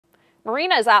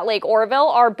Marinas at Lake Oroville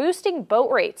are boosting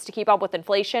boat rates to keep up with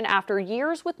inflation after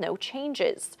years with no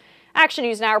changes. Action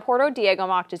News Now reporter Diego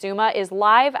Moctezuma is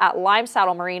live at Lime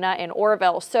Saddle Marina in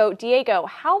Oroville. So, Diego,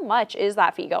 how much is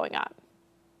that fee going up?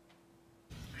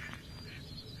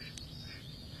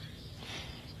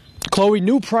 Chloe,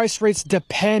 new price rates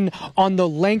depend on the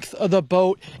length of the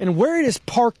boat and where it is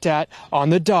parked at on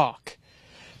the dock.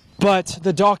 But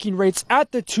the docking rates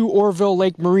at the two Oroville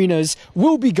Lake marinas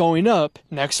will be going up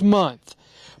next month.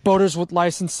 Boaters with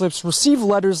license slips receive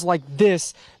letters like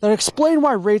this that explain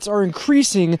why rates are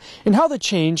increasing and how the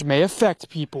change may affect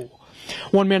people.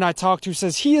 One man I talked to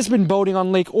says he has been boating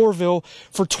on Lake Oroville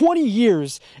for 20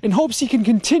 years and hopes he can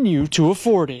continue to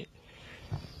afford it.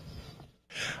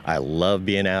 I love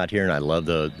being out here, and I love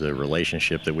the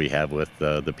relationship that we have with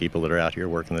the people that are out here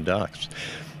working the docks.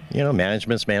 You know,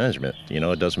 management's management. You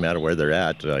know, it doesn't matter where they're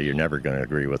at. You're never going to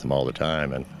agree with them all the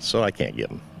time, and so I can't give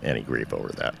them any grief over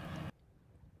that.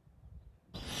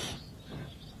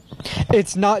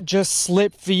 It's not just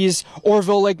slip fees.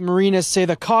 Oroville Lake Marinas say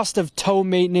the cost of tow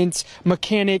maintenance,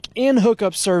 mechanic, and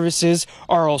hookup services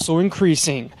are also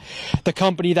increasing. The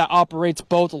company that operates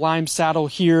both Lime Saddle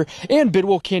here and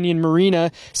Bidwell Canyon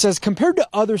Marina says compared to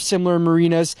other similar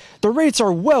marinas, the rates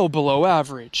are well below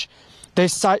average. They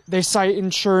cite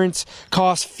insurance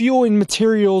costs, fuel, and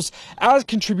materials as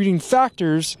contributing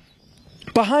factors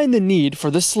behind the need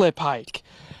for the slip hike.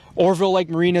 Oroville Lake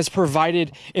Marinas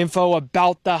provided info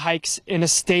about the hikes in a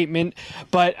statement,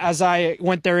 but as I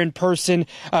went there in person,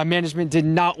 management did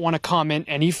not want to comment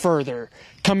any further.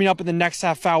 Coming up in the next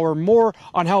half hour, more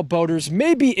on how boaters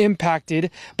may be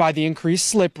impacted by the increased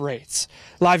slip rates.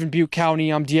 Live in Butte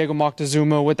County, I'm Diego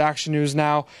Moctezuma with Action News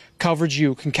Now. Coverage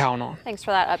you can count on. Thanks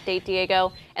for that update,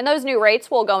 Diego. And those new rates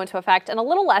will go into effect in a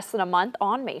little less than a month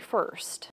on May 1st.